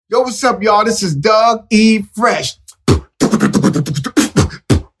Yo, what's up, y'all? This is Doug E. Fresh.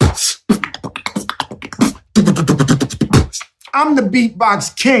 I'm the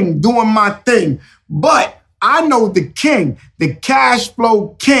beatbox king doing my thing, but I know the king, the cash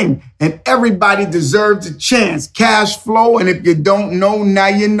flow king, and everybody deserves a chance. Cash flow, and if you don't know, now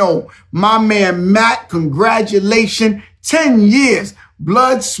you know. My man Matt, congratulations, 10 years,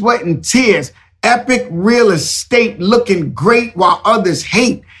 blood, sweat, and tears. Epic real estate looking great while others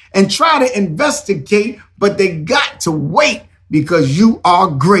hate and try to investigate, but they got to wait because you are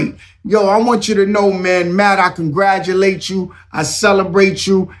great. Yo, I want you to know, man, Matt, I congratulate you. I celebrate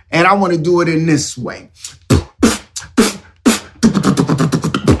you, and I want to do it in this way.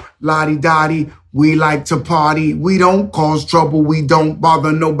 Lottie-dottie, we like to party. We don't cause trouble. We don't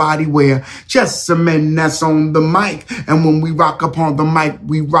bother nobody. We're just some men that's on the mic. And when we rock upon the mic,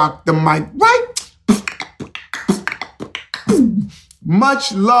 we rock the mic right.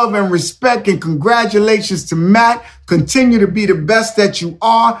 Much love and respect and congratulations to Matt. Continue to be the best that you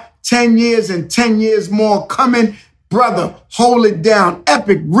are. 10 years and 10 years more coming. Brother, hold it down.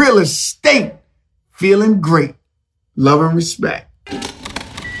 Epic real estate. Feeling great. Love and respect.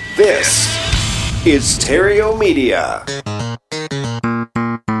 This is Stereo Media.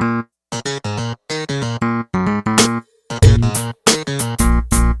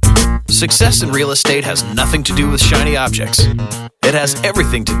 Success in real estate has nothing to do with shiny objects. It has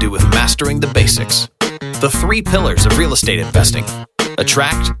everything to do with mastering the basics. The 3 pillars of real estate investing: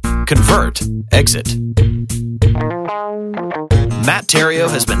 attract, convert, exit. Matt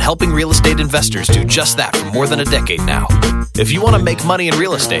Theriault has been helping real estate investors do just that for more than a decade now. If you want to make money in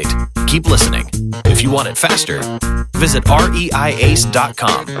real estate, keep listening. If you want it faster, visit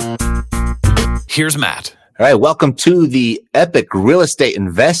reiace.com. Here's Matt. All right, welcome to the Epic Real Estate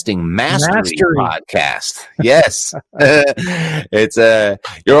Investing Mastery Podcast. Yes, it's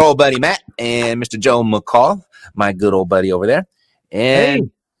your old buddy Matt and Mr. Joe McCall, my good old buddy over there. And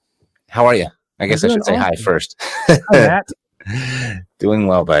how are you? I guess I should say hi first. Hi, Matt. Doing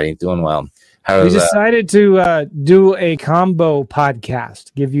well, buddy. Doing well. We decided to do a combo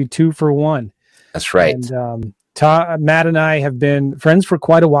podcast, give you 2 for 1. That's right. And Matt and I have been friends for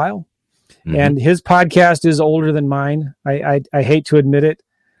quite a while. Mm-hmm. And his podcast is older than mine. I hate to admit it,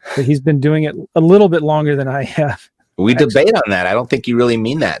 but he's been doing it a little bit longer than I have. We debate on that. I don't think you really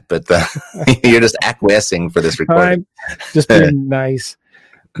mean that, but you're just acquiescing for this recording. I'm just being nice.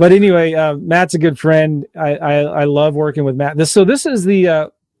 But anyway, Matt's a good friend. I love working with Matt. This is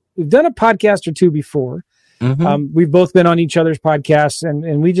the we've done a podcast or 2 before. Mm-hmm. We've both been on each other's podcasts,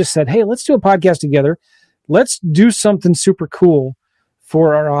 and we just said, hey, let's do a podcast together. Let's do something super cool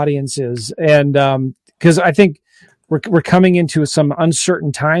for our audiences. And because I think we're coming into some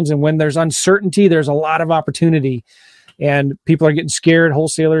uncertain times, and when there's uncertainty, there's a lot of opportunity, and people are getting scared.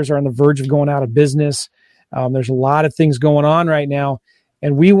 Wholesalers are on the verge of going out of business. There's a lot of things going on right now,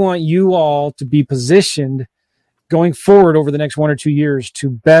 and we want you all to be positioned going forward over the next 1 or 2 years to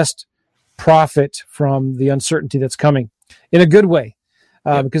best profit from the uncertainty that's coming in a good way.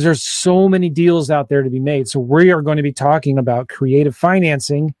 Because there's so many deals out there to be made. So we are going to be talking about creative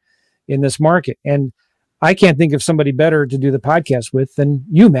financing in this market. And I can't think of somebody better to do the podcast with than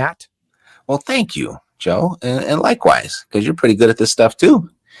you, Matt. Well, thank you, Joe. And likewise, because you're pretty good at this stuff too.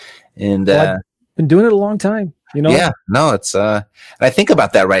 And I've been doing it a long time, you know? Yeah, no, it's, and I think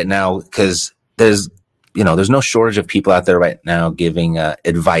about that right now because there's no shortage of people out there right now giving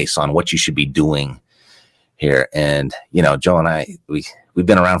advice on what you should be doing here. And, Joe and I, we've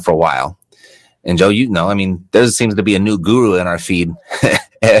been around for a while. And Joe, there seems to be a new guru in our feed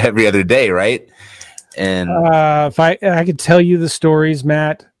every other day, right? And if I could tell you the stories,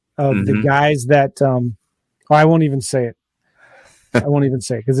 Matt, of the guys that, I won't even say it. I won't even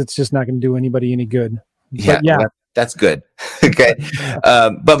say it because it's just not going to do anybody any good. But yeah. That's good. Okay.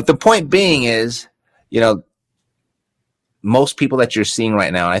 But the point being is, most people that you're seeing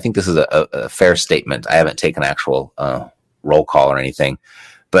right now, and I think this is a fair statement. I haven't taken actual roll call or anything,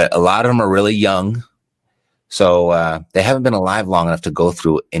 but a lot of them are really young. So they haven't been alive long enough to go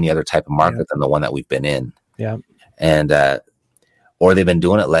through any other type of market than the one that we've been in. Yeah. And, or they've been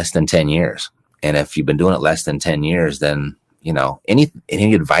doing it less than 10 years. And if you've been doing it less than 10 years, then,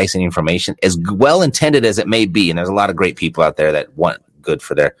 any advice and information, as well intended as it may be, and there's a lot of great people out there that want good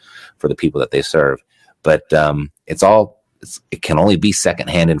for the people that they serve, but it can only be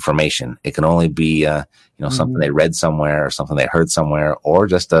secondhand information. It can only be, something they read somewhere or something they heard somewhere or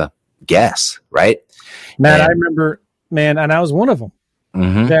just a guess, right? Matt, I remember, and I was one of them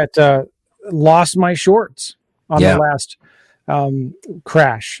that lost my shorts on the last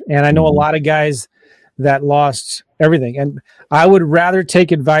crash. And I know a lot of guys that lost everything. And I would rather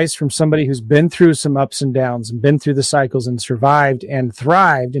take advice from somebody who's been through some ups and downs and been through the cycles and survived and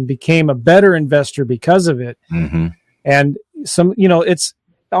thrived and became a better investor because of it. Mm-hmm. And it's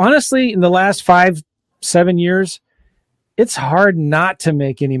honestly, in the last 5-7 years, it's hard not to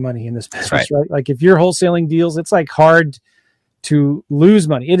make any money in this business, right? Like if you're wholesaling deals, it's like hard to lose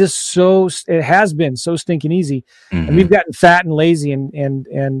money. It has been so stinking easy. Mm-hmm. And we've gotten fat and lazy and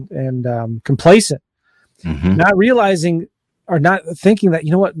complacent, mm-hmm. not realizing or not thinking that,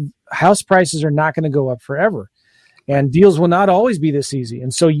 house prices are not going to go up forever and deals will not always be this easy.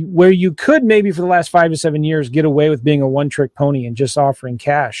 And so where you could maybe for the last 5 to 7 years get away with being a one-trick pony and just offering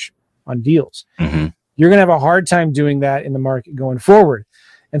cash on deals, mm-hmm. you're going to have a hard time doing that in the market going forward.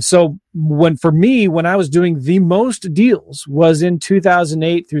 And so when I was doing the most deals was in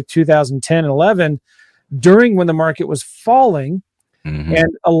 2008 through 2010 and 11, during when the market was falling, mm-hmm. and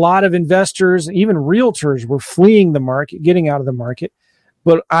a lot of investors, even realtors, were fleeing the market, getting out of the market.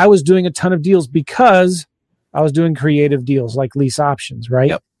 But I was doing a ton of deals because I was doing creative deals like lease options,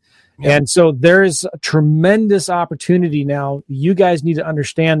 right? Yep. And so there is a tremendous opportunity now. You guys need to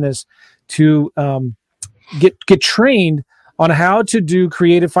understand this to get trained on how to do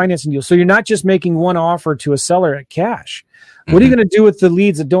creative financing deals. So you're not just making one offer to a seller at cash. Mm-hmm. What are you going to do with the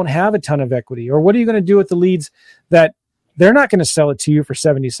leads that don't have a ton of equity? Or what are you going to do with the leads that they're not going to sell it to you for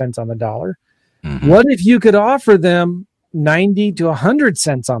 70 cents on the dollar? Mm-hmm. What if you could offer them 90 to 100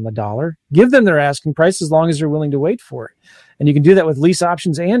 cents on the dollar, give them their asking price as long as they're willing to wait for it? And you can do that with lease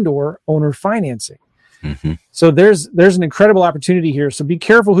options and or owner financing. Mm-hmm. So there's an incredible opportunity here. So be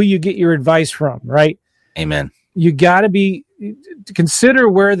careful who you get your advice from, right? Amen. You got to consider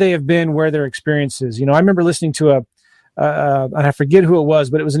where they have been, where their experience is. I remember listening to and I forget who it was,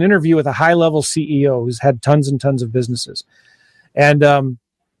 but it was an interview with a high-level CEO who's had tons and tons of businesses. And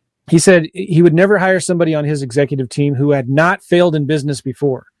he said he would never hire somebody on his executive team who had not failed in business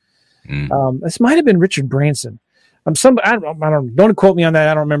before. This might have been Richard Branson. Don't quote me on that.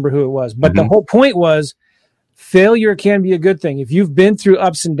 I don't remember who it was. But the whole point was failure can be a good thing. If you've been through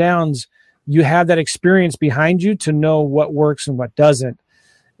ups and downs, you have that experience behind you to know what works and what doesn't.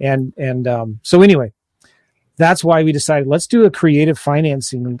 So anyway, that's why we decided let's do a creative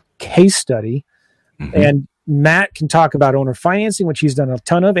financing case study. Mm-hmm. And Matt can talk about owner financing, which he's done a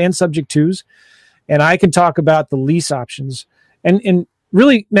ton of, and subject twos. And I can talk about the lease options. And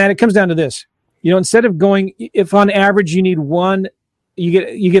really, Matt, it comes down to this. Instead of going, if on average you need one,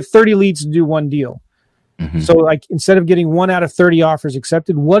 you get 30 leads to do one deal. Mm-hmm. So like instead of getting 1 out of 30 offers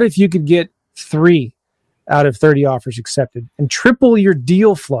accepted, what if you could get 3 out of 30 offers accepted and triple your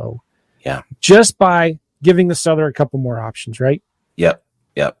deal flow? Yeah. Just by giving the seller a couple more options, right? Yep.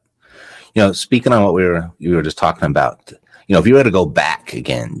 Speaking on what you were just talking about, if you were to go back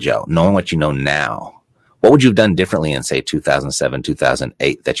again, Joe, knowing what you know now, what would you have done differently in say 2007,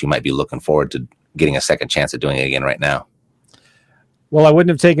 2008 that you might be looking forward to getting a second chance at doing it again right now? Well, I wouldn't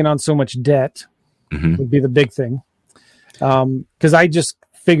have taken on so much debt. Mm-hmm. Would be the big thing. Because I just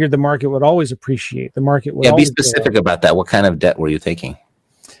figured the market would always appreciate. The market would be specific about that. What kind of debt were you taking?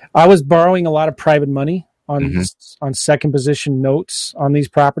 I was borrowing a lot of private money on second position notes on these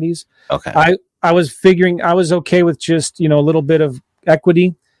properties. Okay. I was figuring I was okay with just, a little bit of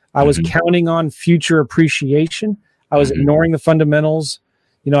equity. I was counting on future appreciation. I was ignoring the fundamentals.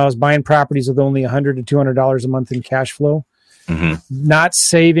 I was buying properties with only $100 to $200 a month in cash flow. Mm-hmm. Not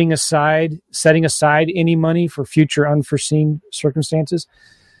setting aside any money for future unforeseen circumstances.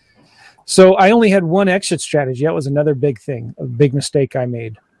 So I only had one exit strategy. That was another big thing, a big mistake I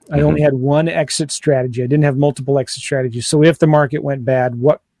made. I only had one exit strategy. I didn't have multiple exit strategies. So if the market went bad,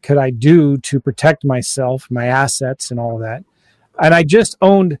 what could I do to protect myself, my assets, and all of that? And I just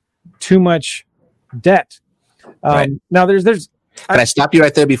owned too much debt. Right. Now there's. Can I stop you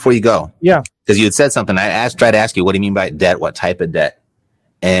right there before you go? Yeah. Because you had said something. I tried to ask you, what do you mean by debt? What type of debt?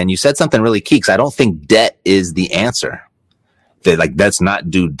 And you said something really key, because I don't think debt is the answer. Let's not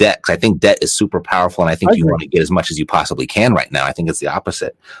do debt, because I think debt is super powerful, and I think you want to get as much as you possibly can right now. I think it's the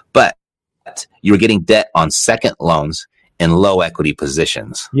opposite. But you were getting debt on second loans in low equity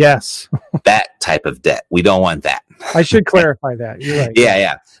positions. Yes. That type of debt. We don't want that. I should clarify that. You're right.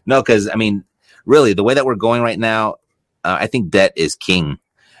 Yeah. No, because, really, the way that we're going right now, I think debt is king.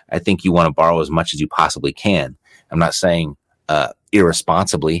 I think you want to borrow as much as you possibly can. I'm not saying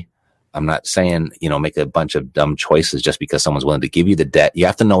irresponsibly. I'm not saying, make a bunch of dumb choices just because someone's willing to give you the debt. You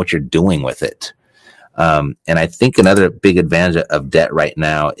have to know what you're doing with it. And I think another big advantage of debt right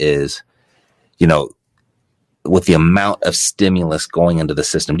now is, with the amount of stimulus going into the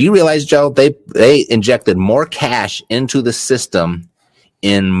system. Do you realize, Joe, they injected more cash into the system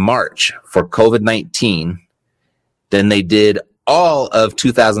in March for COVID-19 than they did all of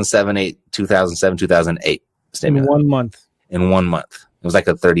 2007, 2008 stimulus. In 1 month. In 1 month. It was like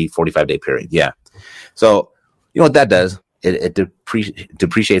a 30, 45-day period. Yeah. So, you know what that does? It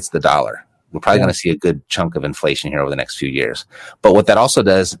depreciates the dollar. We're probably going to see a good chunk of inflation here over the next few years. But what that also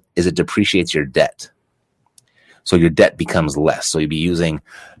does is it depreciates your debt. So your debt becomes less. So you'll be using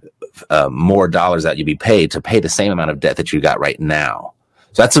more dollars that you'll be paid to pay the same amount of debt that you got right now.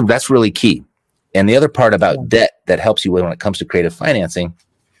 So that's really key. And the other part about debt that helps you when it comes to creative financing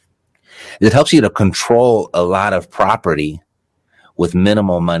is it helps you to control a lot of property with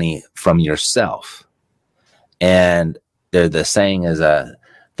minimal money from yourself. And the saying is the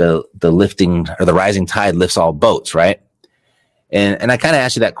lifting or the rising tide lifts all boats, right? And I kind of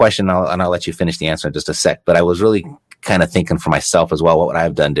asked you that question, and I'll let you finish the answer in just a sec. But I was really kind of thinking for myself as well, what would I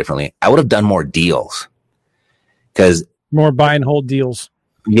have done differently? I would have done more deals. Because more buy and hold deals.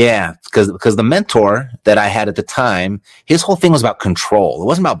 Yeah, because the mentor that I had at the time, his whole thing was about control. It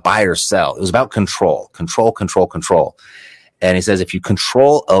wasn't about buy or sell. It was about control. And he says, if you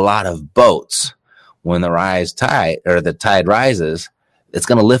control a lot of boats, when the tide rises, it's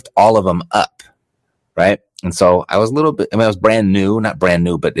going to lift all of them up, right? And so I was I was not brand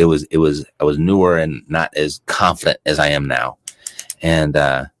new, but I was newer and not as confident as I am now. And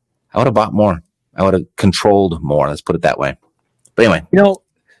I would have bought more. I would have controlled more. Let's put it that way. But anyway,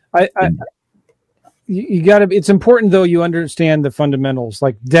 you got to. It's important though you understand the fundamentals.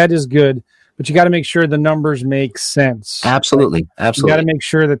 Like debt is good, but you got to make sure the numbers make sense. Absolutely. You got to make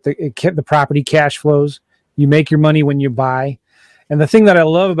sure that the property cash flows. You make your money when you buy. And the thing that I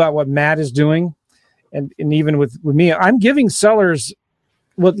love about what Matt is doing, and even with me, I'm giving sellers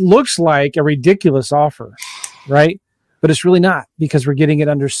what looks like a ridiculous offer, right? But it's really not, because we're getting it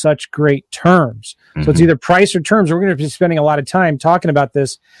under such great terms. Mm-hmm. So it's either price or terms. We're going to be spending a lot of time talking about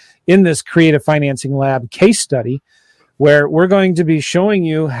this in this Creative Financing Lab case study, where we're going to be showing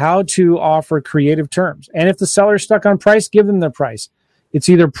you how to offer creative terms. And if the seller's stuck on price, give them their price. It's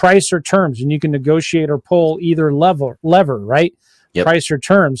either price or terms, and you can negotiate or pull either lever, right? Yep. Price or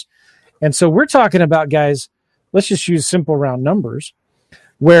terms. And so we're talking about, guys, let's just use simple round numbers,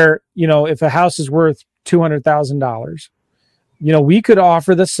 where, if a house is worth $200,000, we could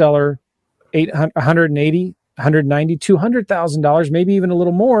offer the seller $180,000, $190,000, $200,000, maybe even a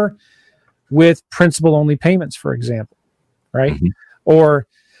little more, with principal only payments, for example, right? Mm-hmm. Or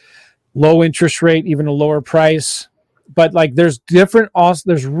low interest rate, even a lower price. But there's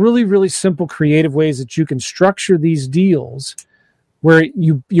there's really, really simple creative ways that you can structure these deals where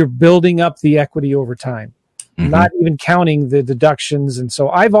you're building up the equity over time, mm-hmm. not even counting the deductions. And so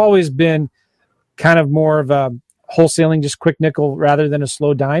I've always been kind of more of a wholesaling, just quick nickel rather than a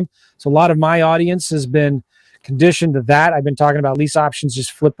slow dime. So a lot of my audience has been conditioned to that. I've been talking about lease options,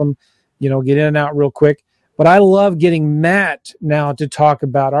 just flip them, get in and out real quick. But I love getting Matt now to talk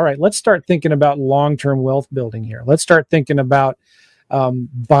about, all right, let's start thinking about long-term wealth building here. Let's start thinking about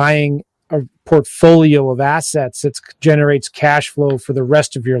buying a portfolio of assets that generates cash flow for the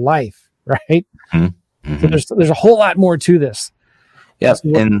rest of your life, right? Mm-hmm. So there's a whole lot more to this. Yeah,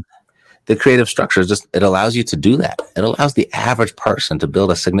 and the creative structure it allows you to do that. It allows the average person to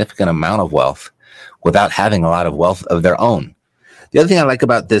build a significant amount of wealth without having a lot of wealth of their own. The other thing I like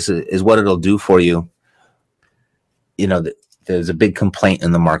about this is what it'll do for you. There's a big complaint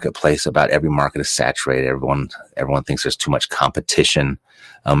in the marketplace about every market is saturated. Everyone thinks there's too much competition.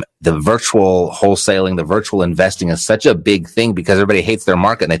 The virtual wholesaling, the virtual investing is such a big thing because everybody hates their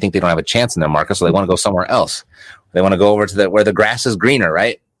market and they think they don't have a chance in their market, so they want to go somewhere else. They want to go over to where the grass is greener,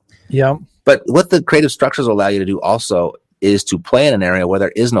 right? Yeah. But what the creative structures allow you to do also is to play in an area where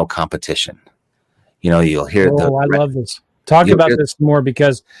there is no competition. You'll hear I love this. Talk about this more,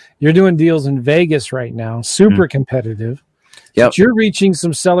 because you're doing deals in Vegas right now, super competitive. Yep. But you're reaching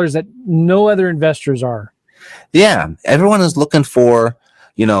some sellers that no other investors are. Yeah. Everyone is looking for,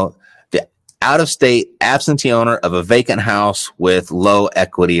 the out-of-state absentee owner of a vacant house with low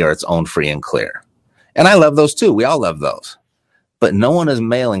equity or its own free and clear. And I love those too. We all love those. But no one is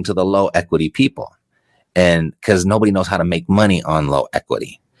mailing to the low equity people. And because nobody knows how to make money on low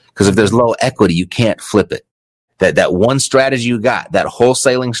equity. Because if there's low equity, you can't flip it. That one strategy you got, that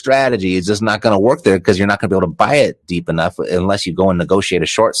wholesaling strategy, is just not going to work there, because you're not going to be able to buy it deep enough unless you go and negotiate a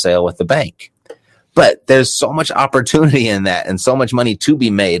short sale with the bank. But there's so much opportunity in that, and so much money to be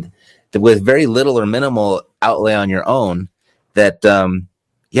made with very little or minimal outlay on your own, that,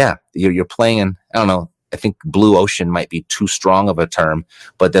 you're playing in, I don't know, I think blue ocean might be too strong of a term,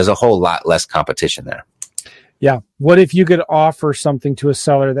 but there's a whole lot less competition there. Yeah. What if you could offer something to a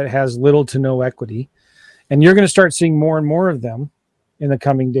seller that has little to no equity? And you're going to start seeing more and more of them in the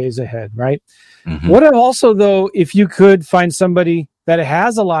coming days ahead, right? What if also, though, if you could find somebody that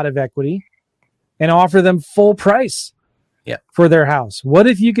has a lot of equity and offer them full price for their house? What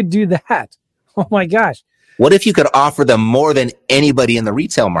if you could do that? Oh my gosh. What if you could offer them more than anybody in the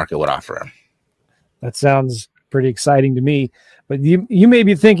retail market would offer them? That sounds pretty exciting to me. But you may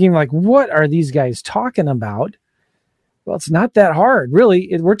be thinking, like, what are these guys talking about? Well, it's not that hard, really.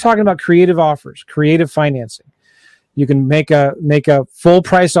 We're talking about creative offers, creative financing. You can make a full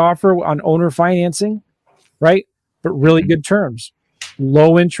price offer on owner financing, right? But really good terms,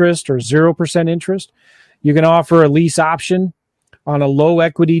 low interest or 0% interest. You can offer a lease option on a low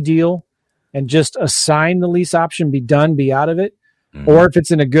equity deal and just assign the lease option, be out of it. Or if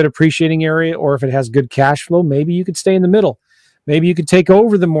it's in a good appreciating area, or if it has good cash flow, maybe you could stay in the middle. Maybe you could take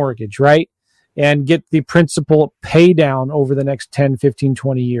over the mortgage, right? And get the principal pay down over the next 10, 15,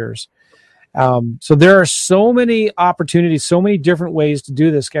 20 years. So there are so many opportunities, so many different ways to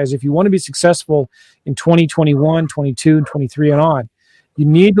do this, guys. If you want to be successful in 2021, 22, 23 and on, you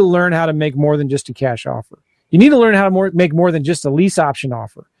need to learn how to make more than just a cash offer. You need to learn how to make more than just a lease option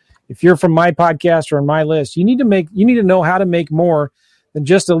offer. If you're from my podcast or on my list, you need to know how to make more than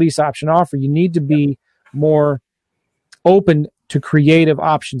just a lease option offer. You need to be more open to creative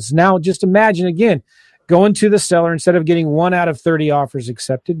options. Now, just imagine again, going to the seller, instead of getting 1 out of 30 offers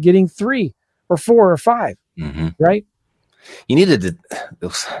accepted, getting 3 or 4 or 5, right? You need to,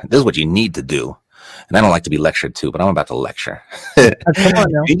 this is what you need to do. And I don't like to be lectured to, but I'm about to lecture. Come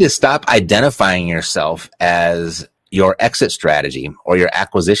on now. You need to stop identifying yourself as your exit strategy or your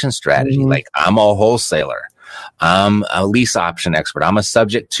acquisition strategy. Like, I'm a wholesaler. I'm a lease option expert. I'm a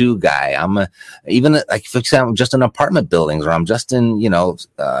subject to guy. Even like, for example, I'm just in apartment buildings, or I'm just in,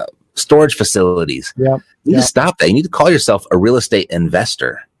 storage facilities. You need to stop that. You need to call yourself a real estate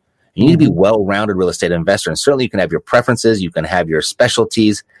investor. You need to be a well-rounded real estate investor. And certainly you can have your preferences. You can have your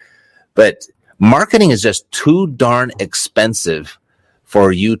specialties, but marketing is just too darn expensive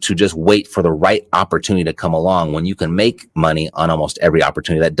for you to just wait for the right opportunity to come along, when you can make money on almost every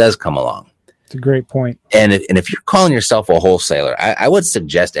opportunity that does come along. It's a great point. And if you're calling yourself a wholesaler, I would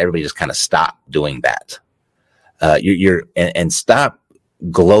suggest everybody just kind of stop doing that. And stop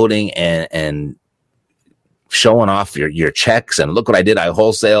gloating and showing off your checks and look what I did. I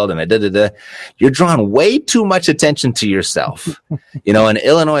wholesaled and I did. You're drawing way too much attention to yourself. And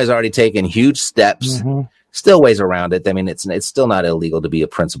Illinois has already taken huge steps. Still ways around it. I mean, it's still not illegal to be a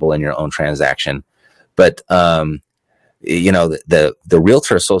principal in your own transaction, but the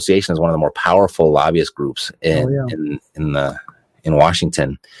Realtor Association is one of the more powerful lobbyist groups in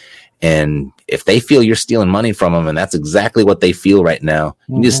Washington. And if they feel you're stealing money from them, and that's exactly what they feel right now,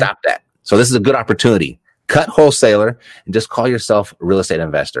 you need to stop that. So this is a good opportunity. Cut wholesaler and just call yourself a real estate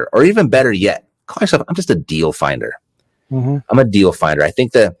investor, or even better yet, call yourself, I'm just a deal finder. I'm a deal finder. I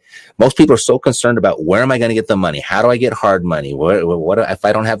think that most people are so concerned about, where am I going to get the money? How do I get hard money? What if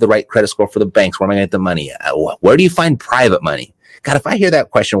I don't have the right credit score for the banks? Where am I going to get the money? Where do you find private money? God, if I hear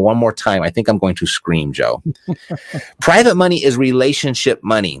that question one more time, I think I'm going to scream, Joe. Private money is relationship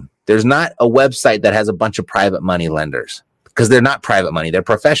money. There's not a website that has a bunch of private money lenders, because they're not private money. They're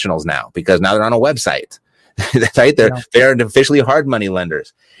professionals now, because now they're on a website. Right? They're officially hard money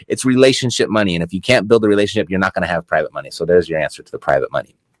lenders. It's relationship money. And if you can't build a relationship, you're not going to have private money. So there's your answer to the private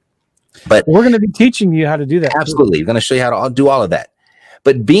money. But we're going to be teaching you how to do that. Absolutely. We're going to show you how to do all of that.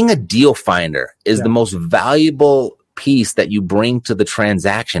 But being a deal finder is the most valuable piece that you bring to the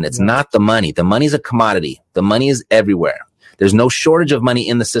transaction. It's not the money. The money's a commodity. The money is everywhere. There's no shortage of money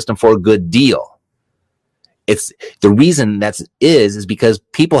in the system for a good deal. It's the reason is because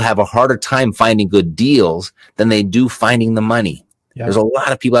people have a harder time finding good deals than they do finding the money. There's a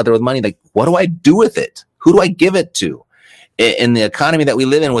lot of people out there with money. Like, what do I do with it? Who do I give it to? In the economy that we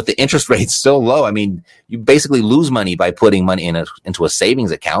live in, with the interest rates so low, I mean, you basically lose money by putting money into a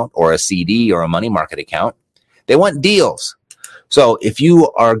savings account or a CD or a money market account. They want deals. So if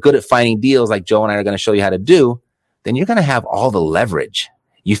you are good at finding deals, like Joe and I are going to show you how to do, then you're going to have all the leverage.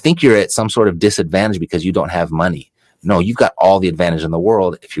 You think you're at some sort of disadvantage because you don't have money. No, you've got all the advantage in the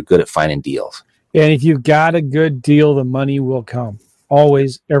world if you're good at finding deals. And if you've got a good deal, the money will come.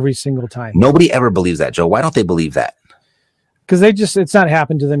 Always, every single time. Nobody ever believes that, Joe. Why don't they believe that? Because it's not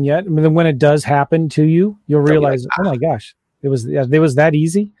happened to them yet. I mean, when it does happen to you, you'll realize, oh my gosh, it was that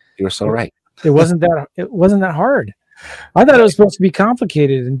easy. You were so right. It wasn't that hard. I thought it was supposed to be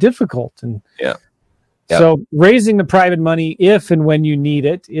complicated and difficult. And so raising the private money, if and when you need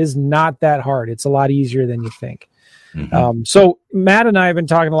it, is not that hard. It's a lot easier than you think. So Matt and I have been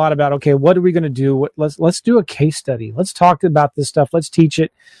talking a lot about, okay, what are we going to do? Let's do a case study. Let's talk about this stuff. Let's teach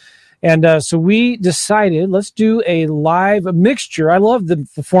it. And so we decided, let's do a mixture. I love the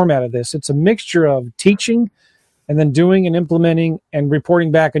format of this. It's a mixture of teaching and then doing and implementing and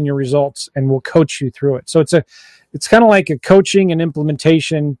reporting back on your results, and we'll coach you through it. So it's kind of like a coaching and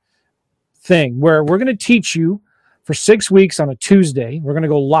implementation thing where we're going to teach you for 6 weeks on a Tuesday. We're going to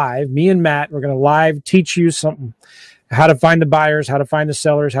go live. Me and Matt, we're going to live teach you something. How to find the buyers, how to find the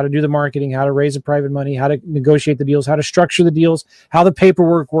sellers, how to do the marketing, how to raise the private money, how to negotiate the deals, how to structure the deals, how the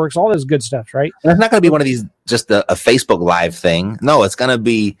paperwork works, all those good stuff, right? And it's not going to be one of these, just a Facebook live thing. No, it's going to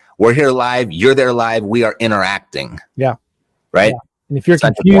be, we're here live, you're there live, we are interacting. Yeah. Right? Yeah. And if you're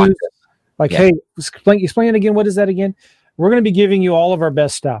confused, like, hey, explain it again. What is that again? We're going to be giving you all of our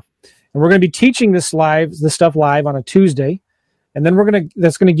best stuff. And we're going to be teaching this stuff live on a Tuesday. And then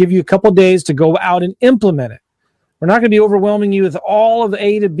that's going to give you a couple days to go out and implement it. We're not going to be overwhelming you with all of the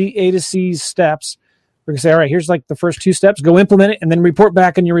A to C steps. We're going to say, all right, here's like the first 2 steps. Go implement it and then report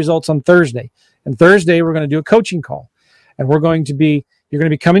back on your results on Thursday. And Thursday, we're going to do a coaching call. And you're going to be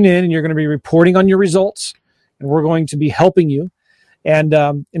coming in and you're going to be reporting on your results. And we're going to be helping you. And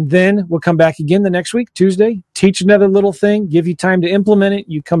then we'll come back again the next week, Tuesday, teach another little thing, give you time to implement it.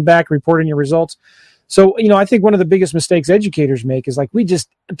 You come back, report on your results. So, I think one of the biggest mistakes educators make is like, we just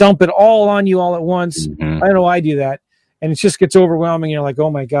dump it all on you all at once. Mm-hmm. I don't know why I do that. And it just gets overwhelming. You're like, oh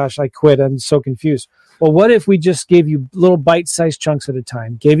my gosh, I quit. I'm so confused. Well, what if we just gave you little bite-sized chunks at a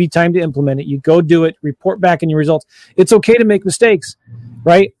time, gave you time to implement it. You go do it, report back on your results. It's okay to make mistakes,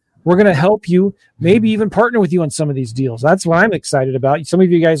 right? We're going to help you, maybe even partner with you on some of these deals. That's what I'm excited about. Some of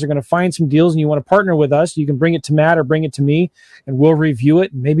you guys are going to find some deals and you want to partner with us. You can bring it to Matt or bring it to me and we'll review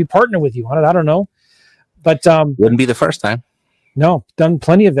it and maybe partner with you on it. I don't know. But wouldn't be the first time. No, done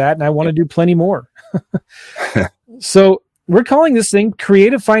plenty of that, and I want to do plenty more. So we're calling this thing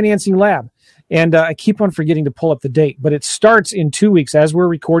Creative Financing Lab, and I keep on forgetting to pull up the date, but it starts in 2 weeks as we're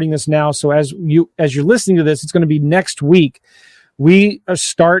recording this now. So as you're listening to this, it's going to be next week. We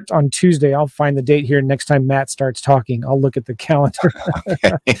start on Tuesday. I'll find the date here next time Matt starts talking. I'll look at the calendar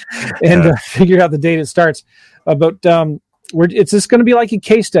and figure out the date it starts. It's just going to be like a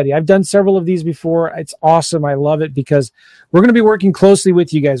case study. I've done several of these before. It's awesome. I love it because we're going to be working closely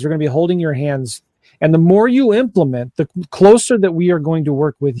with you guys. We're going to be holding your hands. And the more you implement, the closer that we are going to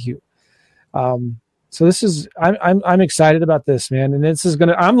work with you. So this is, I'm excited about this, man.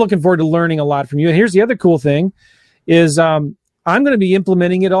 And I'm looking forward to learning a lot from you. And here's the other cool thing is, I'm going to be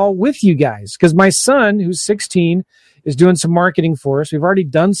implementing it all with you guys because my son, who's 16, is doing some marketing for us. We've already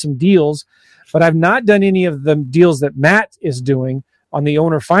done some deals, but I've not done any of the deals that Matt is doing on the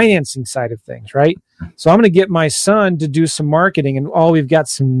owner financing side of things, right? So I'm going to get my son to do some marketing, and we've got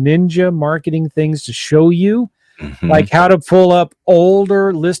some ninja marketing things to show you, like how to pull up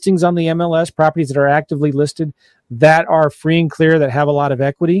older listings on the MLS, properties that are actively listed that are free and clear, that have a lot of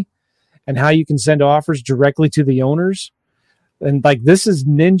equity, and how you can send offers directly to the owners. And like, this is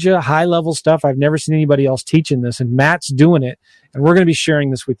ninja high level stuff. I've never seen anybody else teaching this, and Matt's doing it. And we're going to be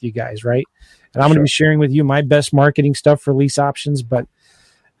sharing this with you guys, right? And I'm going to be sharing with you my best marketing stuff for lease options. But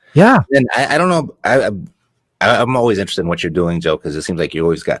yeah. And I don't know. I'm always interested in what you're doing, Joe, because it seems like you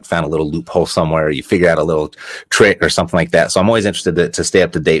always found a little loophole somewhere. You figure out a little trick or something like that. So I'm always interested to stay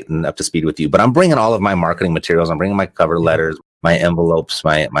up to date and up to speed with you. But I'm bringing all of my marketing materials. I'm bringing my cover letters, my envelopes,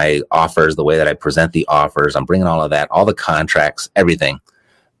 my offers, the way that I present the offers. I'm bringing all of that, all the contracts, everything.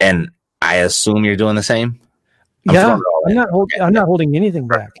 And I assume you're doing the same? I'm not holding anything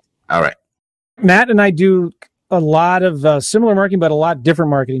back. All right. Matt and I do a lot of similar marketing, but a lot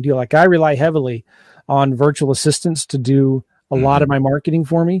different marketing too. Like, I rely heavily on virtual assistants to do a lot of my marketing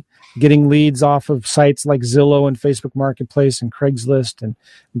for me, getting leads off of sites like Zillow and Facebook Marketplace and Craigslist and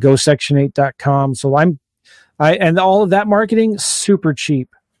GoSection8.com. So and all of that marketing, super cheap.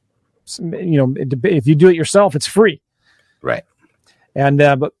 If you do it yourself, it's free. Right. And,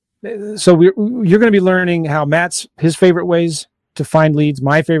 so you're going to be learning how his favorite ways to find leads,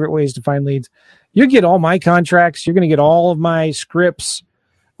 my favorite ways to find leads. You get all my contracts. You're going to get all of my scripts,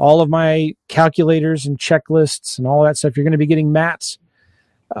 all of my calculators and checklists and all that stuff. You're going to be getting Matt's.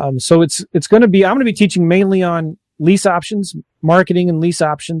 So it's going to be, I'm going to be teaching mainly on lease options, marketing and lease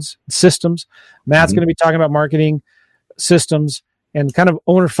options systems. Matt's going to be talking about marketing systems and kind of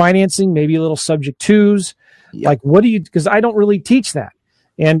owner financing, maybe a little subject twos. Yep. Like, because I don't really teach that.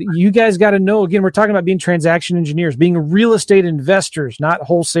 And you guys got to know, again, we're talking about being transaction engineers, being real estate investors, not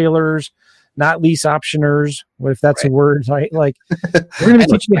wholesalers, not lease optioners, if that's a word, right? Like, we're going to be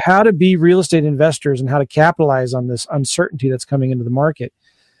teaching you how to be real estate investors and how to capitalize on this uncertainty that's coming into the market.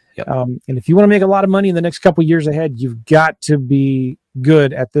 Yep. And if you want to make a lot of money in the next couple of years ahead, you've got to be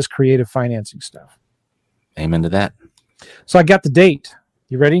good at this creative financing stuff. Amen to that. So I got the date.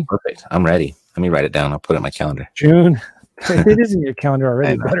 You ready? Perfect. I'm ready. Let me write it down. I'll put it in my calendar. June. It is in your calendar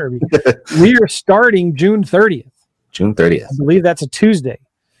already. Better be. We are starting June 30th. June 30th. I believe that's a Tuesday.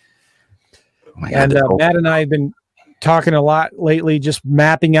 Oh my God, And Matt and I have been talking a lot lately, just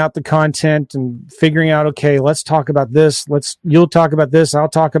mapping out the content and figuring out, okay, let's talk about this. You'll talk about this. I'll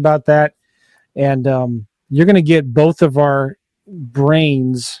talk about that. And you're going to get both of our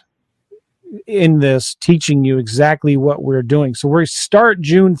brains in this, teaching you exactly what we're doing. So we start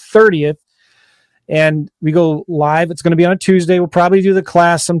June 30th and we go live. It's going to be on a Tuesday. We'll probably do the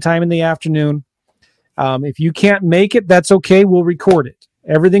class sometime in the afternoon. If you can't make it, that's okay. We'll record it.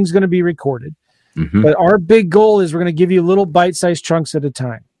 Everything's going to be recorded. Mm-hmm. But our big goal is we're going to give you little bite-sized chunks at a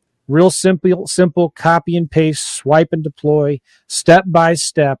time. Real simple, copy and paste, swipe and deploy, step by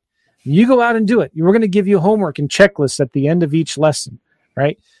step. You go out and do it. We're going to give you homework and checklists at the end of each lesson,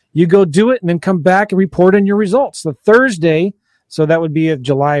 right? You go do it and then come back and report on your results. The Thursday, so that would be a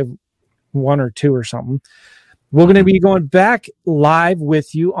July 1 or 2 or something, we're going to be going back live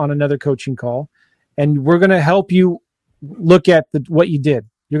with you on another coaching call, and we're going to help you look at what you did.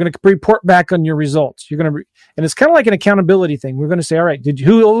 You're going to report back on your results. You're going to, and it's kind of like an accountability thing. We're going to say, all right,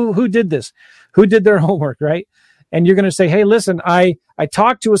 who did this? Who did their homework, right? And you're going to say, hey, listen, I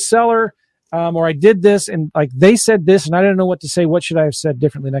talked to a seller, or I did this, and like they said this, and I didn't know what to say. What should I have said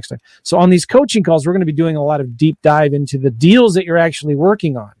differently next time? So on these coaching calls, we're going to be doing a lot of deep dive into the deals that you're actually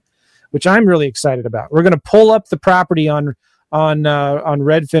working on, which I'm really excited about. We're going to pull up the property on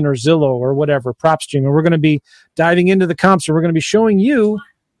Redfin or Zillow or whatever, PropStream, and we're going to be diving into the comps, or we're going to be showing you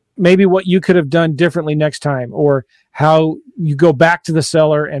maybe what you could have done differently next time, or how you go back to the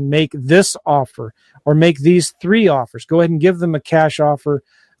seller and make this offer, or make these 3 offers. Go ahead and give them a cash offer,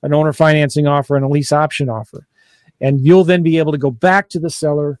 an owner financing offer, and a lease option offer. And you'll then be able to go back to the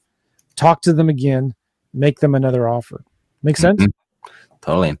seller, talk to them again, make them another offer. Make sense? Mm-hmm.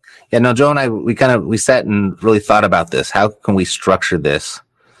 Totally. Yeah, no, Joe and I, we sat and really thought about this. How can we structure this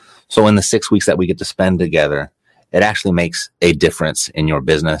so in the 6 weeks that we get to spend together, it actually makes a difference in your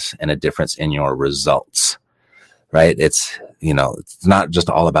business and a difference in your results, right? It's not just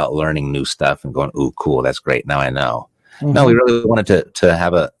all about learning new stuff and going, ooh, cool, that's great, now I know. Mm-hmm. No, we really wanted to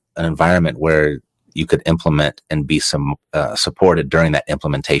have an environment where you could implement and be supported during that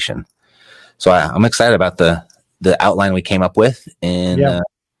implementation. So I'm excited about the outline we came up with, and and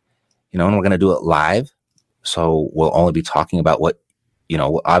we're going to do it live. So we'll only be talking about what,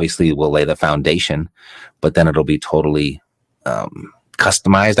 obviously we'll lay the foundation, but then it'll be totally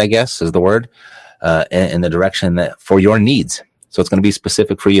customized, I guess is the word, in the direction that for your needs. So it's going to be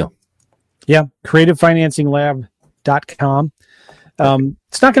specific for you. Yeah. CreativeFinancingLab.com.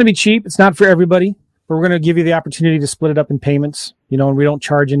 It's not going to be cheap. It's not for everybody, but we're going to give you the opportunity to split it up in payments, and we don't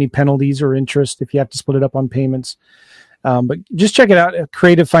charge any penalties or interest if you have to split it up on payments. But just check it out at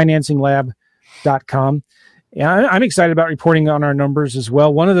CreativeFinancingLab.com. Yeah, I'm excited about reporting on our numbers as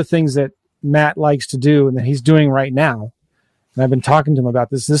well. One of the things that Matt likes to do, and that he's doing right now, and I've been talking to him about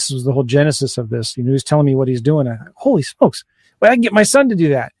this. This was the whole genesis of this. He's telling me what he's doing. Holy smokes! Well, I can get my son to do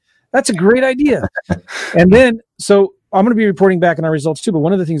that. That's a great idea. And then, so I'm going to be reporting back on our results too. But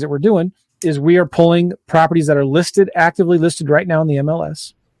one of the things that we're doing is we are pulling properties that are actively listed right now in the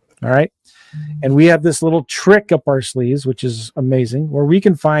MLS. All right. And we have this little trick up our sleeves, which is amazing, where we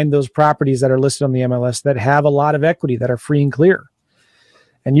can find those properties that are listed on the MLS that have a lot of equity, that are free and clear.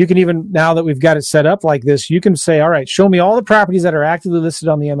 And you can even, now that we've got it set up like this, you can say, all right, show me all the properties that are actively listed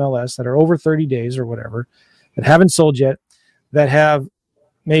on the MLS that are over 30 days or whatever, that haven't sold yet, that have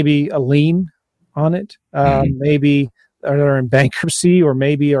maybe a lien on it, maybe are in bankruptcy, or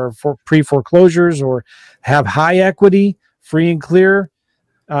maybe are for pre-foreclosures, or have high equity, free and clear,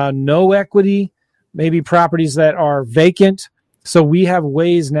 no equity, maybe properties that are vacant. So we have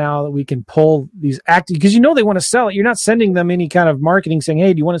ways now that we can pull these active, because they want to sell it. You're not sending them any kind of marketing saying,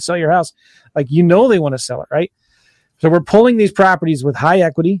 hey, do you want to sell your house? Like, they want to sell it, right? So we're pulling these properties with high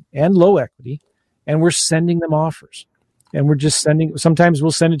equity and low equity, and we're sending them offers. And we're just sometimes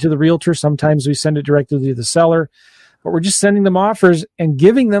we'll send it to the realtor, sometimes we send it directly to the seller, but we're just sending them offers and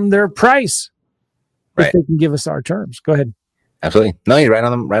giving them their price if they can give us our terms. Go ahead. Absolutely. No, you're right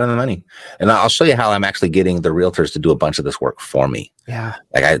on the money. And I'll show you how I'm actually getting the realtors to do a bunch of this work for me. Yeah.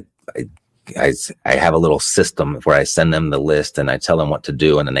 Like I have a little system where I send them the list and I tell them what to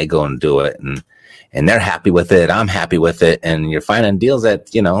do, and then they go and do it, and they're happy with it. I'm happy with it. And you're finding deals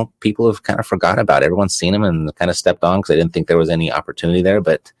that, people have kind of forgot about. Everyone's seen them and kind of stepped on because they didn't think there was any opportunity there,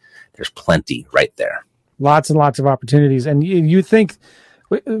 but there's plenty right there. Lots and lots of opportunities. And you think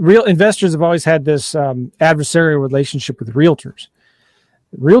real investors have always had this adversarial relationship with realtors.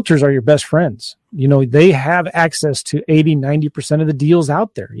 realtors are your best friends. They have access to 80-90% of the deals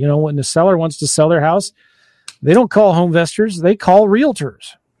out there. When the seller wants to sell their house, they don't call home investors, they call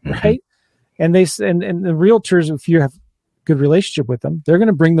realtors, right? And the realtors, if you have good relationship with them, they're going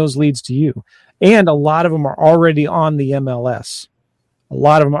to bring those leads to you. And a lot of them are already on the MLS. A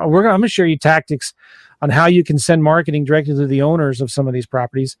lot of them I'm going to share you tactics on how you can send marketing directly to the owners of some of these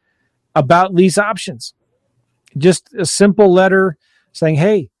properties about lease options. Just a simple letter saying,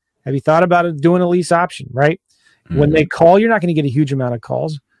 hey, have you thought about doing a lease option, right? When they call, you're not going to get a huge amount of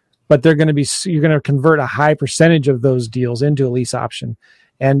calls, but you're going to convert a high percentage of those deals into a lease option.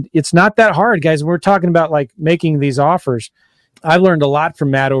 And it's not that hard, guys. We're talking about like making these offers. I've learned a lot from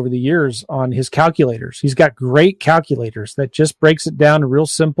Matt over the years on his calculators. He's got great calculators that just breaks it down real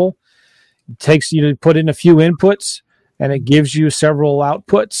simple. It takes you to put in a few inputs and it gives you several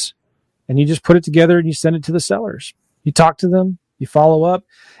outputs, and you just put it together and you send it to the sellers. You talk to them, you follow up,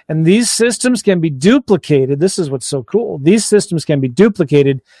 and these systems can be duplicated. This is what's so cool. These systems can be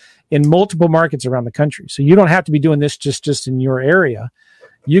duplicated in multiple markets around the country. So you don't have to be doing this just in your area.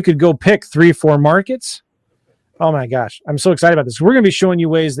 You could go pick 3-4 markets. Oh my gosh, I'm so excited about this. We're going to be showing you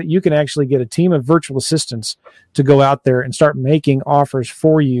ways that you can actually get a team of virtual assistants to go out there and start making offers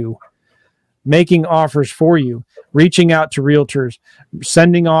for you, reaching out to realtors,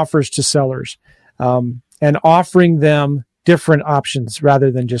 sending offers to sellers, and offering them different options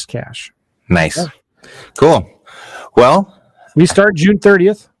rather than just cash. Nice. Yeah. Cool. Well, we start June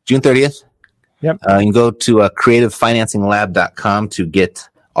 30th. June 30th. Yep. You can go to creativefinancing.lab.com to get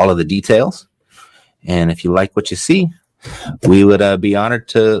all of the details. And if you like what you see, we would be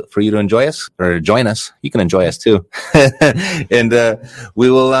honored for you to enjoy us or join us. You can enjoy us too. And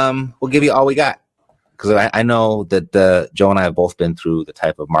we'll give you all we got. Because I know that Joe and I have both been through the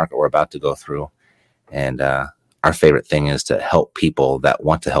type of market we're about to go through. And our favorite thing is to help people that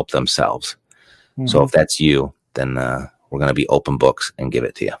want to help themselves. Mm-hmm. So if that's you, then we're going to be open books and give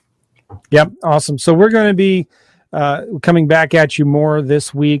it to you. Yep. Awesome. So we're going to be coming back at you more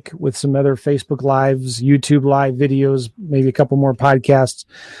this week with some other Facebook Lives, YouTube Live videos, maybe a couple more podcasts.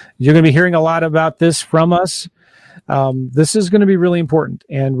 You're going to be hearing a lot about this from us. This is going to be really important.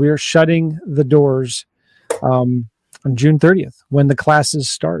 And we are shutting the doors on June 30th when the classes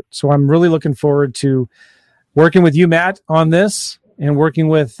start. So I'm really looking forward to working with you, Matt, on this and working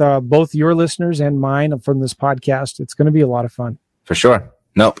with both your listeners and mine from this podcast. It's going to be a lot of fun. For sure.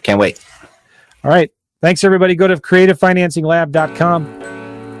 Nope. Can't wait. All right. Thanks, everybody. Go to creativefinancing.lab.com.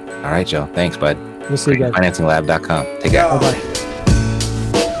 All right, Joe. Thanks, bud. We'll see you guys. Financing.lab.com. Take care. Bye-bye.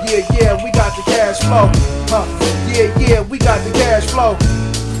 Yeah, we got the cash flow. Yeah, we got the cash flow.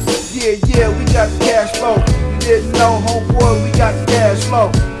 Yeah, we got the cash flow. You didn't know, homeboy, we got the cash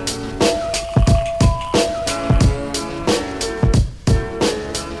flow.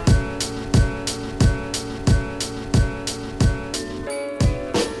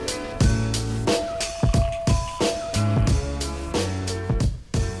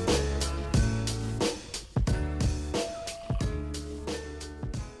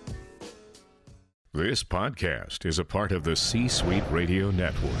 This podcast is a part of the C-Suite Radio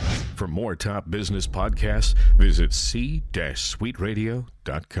Network. For more top business podcasts, visit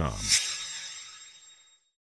c-suiteradio.com.